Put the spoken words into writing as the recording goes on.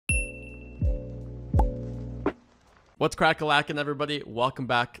What's crack-a-lackin', everybody? Welcome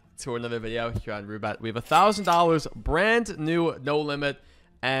back to another video here on Roobet. We have $1,000 brand new, no limit.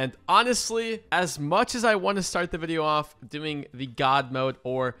 And honestly, as much as I want to start the video off doing the God mode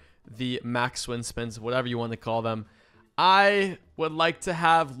or the max win spins, whatever you want to call them, I would like to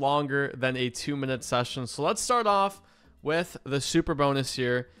have longer than a 2-minute session. So let's start off with the super bonus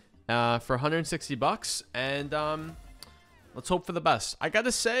here for 160 bucks. And let's hope for the best. I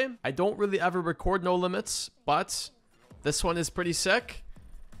gotta say, I don't really ever record no limits, but this one is pretty sick,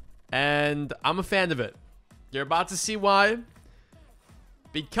 and I'm a fan of it. You're about to see why.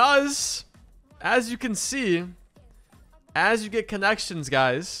 Because, as you can see, as you get connections,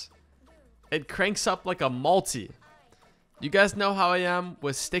 guys, it cranks up like a multi. You guys know how I am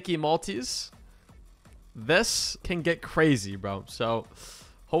with sticky multis. This can get crazy, bro. So,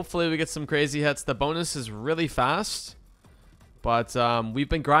 hopefully we get some crazy hits. The bonus is really fast, but we've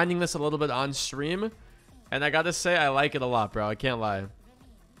been grinding this a little bit on stream. And I gotta say, I like it a lot, bro. I can't lie.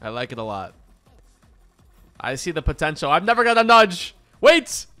 I like it a lot. I see the potential. I've never got a nudge.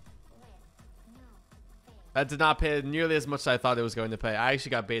 Wait! That did not pay nearly as much as I thought it was going to pay. I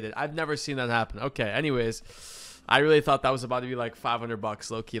actually got baited. I've never seen that happen. Okay, anyways. I really thought that was about to be like 500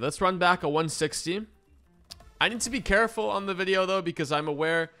 bucks, low-key. Let's run back a 160. I need to be careful on the video, though, because I'm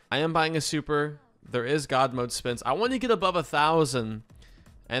aware I am buying a super. There is God mode spins. I want to get above 1,000,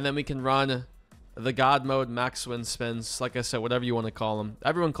 and then we can run the God mode max win spins. Like I said, whatever you want to call them.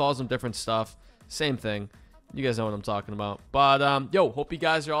 Everyone calls them different stuff. Same thing. You guys know what I'm talking about. But, yo, hope you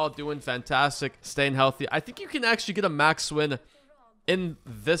guys are all doing fantastic. Staying healthy. I think you can actually get a max win in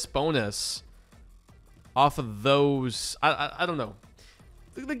this bonus off of those. I don't know.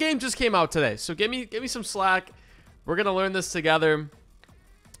 The game just came out today. So give me some slack. We're going to learn this together.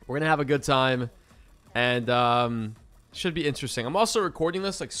 We're going to have a good time. And, should be interesting. I'm also recording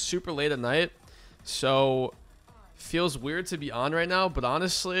this like super late at night. So, feels weird to be on right now, but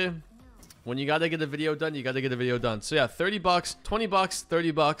honestly, when you gotta get a video done, you gotta get a video done. So yeah, 30 bucks, 20 bucks,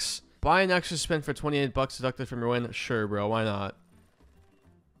 30 bucks. Buy an extra spin for 28 bucks deducted from your win. Sure, bro, why not?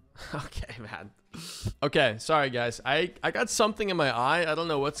 Okay, man. Okay, sorry guys. I got something in my eye. I don't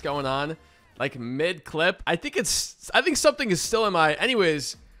know what's going on. Like mid-clip. I think something is still in my eye.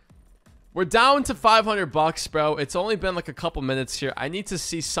 Anyways, we're down to 500 bucks, bro. It's only been like a couple minutes here. I need to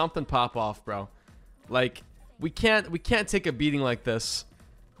see something pop off, bro. Like, we can't take a beating like this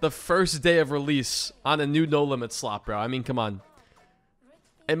the first day of release on a new no limit slot, bro. I mean, come on.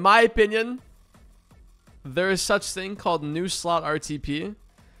 In my opinion, there is such thing called new slot RTP,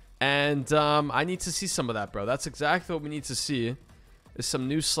 and I need to see some of that, bro. That's exactly what we need to see, is some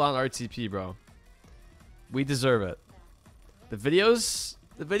new slot RTP, bro. We deserve it. The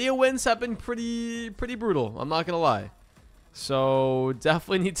video wins have been pretty brutal. I'm not gonna lie. So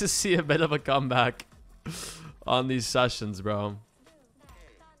definitely need to see a bit of a comeback on these sessions, bro.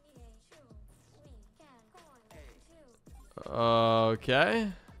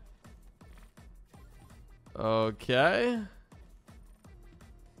 Okay. Okay.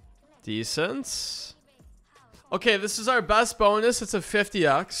 Decent. Okay, this is our best bonus. It's a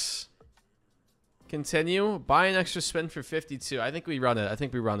 50x. Continue. Buy an extra spin for 52. I think we run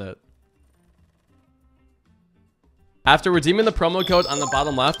it. After redeeming the promo code on the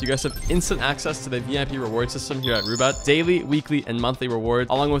bottom left, you guys have instant access to the VIP reward system here at Roobet. Daily, weekly, and monthly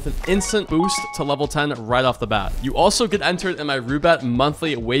rewards, along with an instant boost to level 10 right off the bat. You also get entered in my Roobet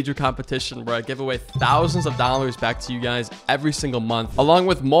monthly wager competition, where I give away thousands of dollars back to you guys every single month, along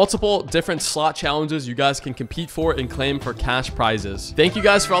with multiple different slot challenges you guys can compete for and claim for cash prizes. Thank you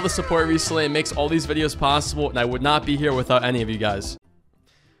guys for all the support recently. It makes all these videos possible, and I would not be here without any of you guys.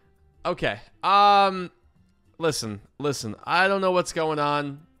 Okay, Listen, I don't know what's going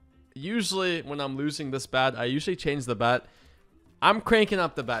on. Usually, when I'm losing this bad, I usually change the bet. I'm cranking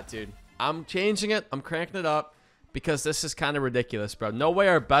up the bet, dude. I'm changing it. I'm cranking it up because this is kind of ridiculous, bro. No way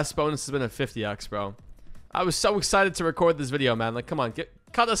our best bonus has been a 50x, bro. I was so excited to record this video, man. Like, come on.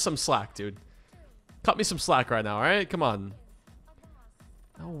 Cut us some slack, dude. Cut me some slack right now, all right? Come on.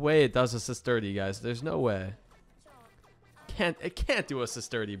 No way it does us this dirty, guys. There's no way. It can't do us this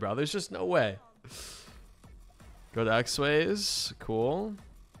dirty, bro. There's just no way. Go to X-Ways. Cool.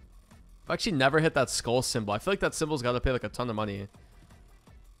 I've actually never hit that skull symbol. I feel like that symbol's got to pay like a ton of money.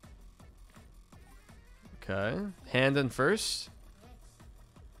 Okay. Hand in first.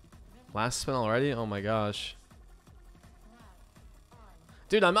 Last spin already? Oh my gosh.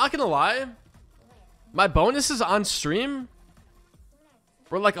 Dude, I'm not going to lie. My bonuses on stream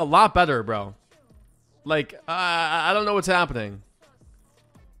were like a lot better, bro. Like, I don't know what's happening.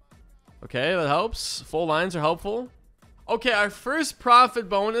 Okay, that helps. Full lines are helpful. Okay, our first profit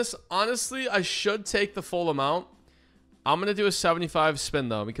bonus. Honestly, I should take the full amount. I'm going to do a 75 spin,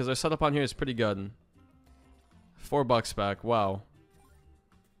 though, because our setup on here is pretty good. $4 back. Wow.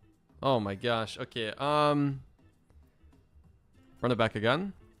 Oh, my gosh. Okay, run it back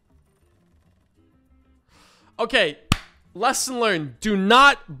again. Okay, lesson learned. Do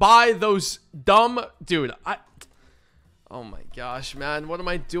not buy those dumb... Dude, oh, my gosh, man. What am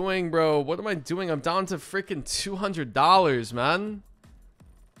I doing, bro? What am I doing? I'm down to freaking $200, man.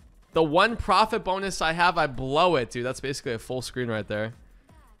 The one profit bonus I have, I blow it, dude. That's basically a full screen right there.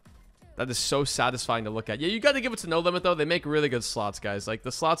 That is so satisfying to look at. Yeah, you got to give it to No Limit, though. They make really good slots, guys. Like,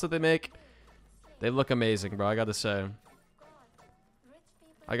 the slots that they make, they look amazing, bro. I got to say.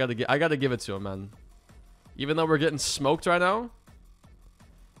 I got to give it to them, man. Even though we're getting smoked right now,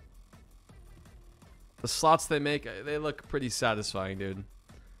 the slots they make, they look pretty satisfying, dude.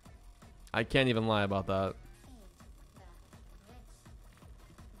 I can't even lie about that.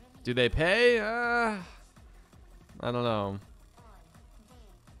 Do they pay? I don't know.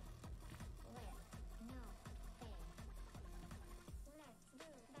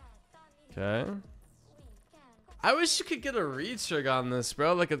 Okay. I wish you could get a retrig on this,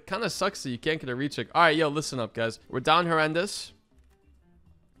 bro. Like, it kind of sucks that you can't get a retrig. All right, yo, listen up, guys. We're down horrendous.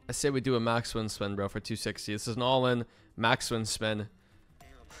 I say we do a max win spin, bro, for 260. This is an all-in max win spin.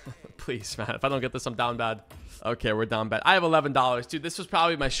 Please, man. If I don't get this, I'm down bad. Okay, we're down bad. I have $11. Dude, this was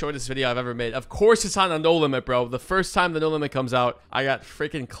probably my shortest video I've ever made. Of course it's on a No Limit, bro. The first time the No Limit comes out, I got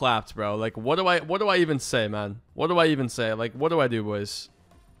freaking clapped, bro. Like, what do I even say, man? What do I even say? Like, what do I do, boys?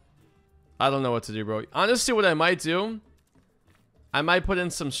 I don't know what to do, bro. Honestly, what I might do, I might put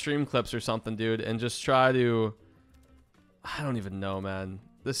in some stream clips or something, dude, and just try to... I don't even know, man.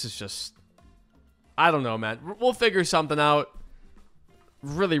 This is just... I don't know, man. We'll figure something out.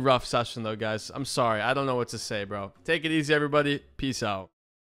 Really rough session, though, guys. I'm sorry. I don't know what to say, bro. Take it easy, everybody. Peace out.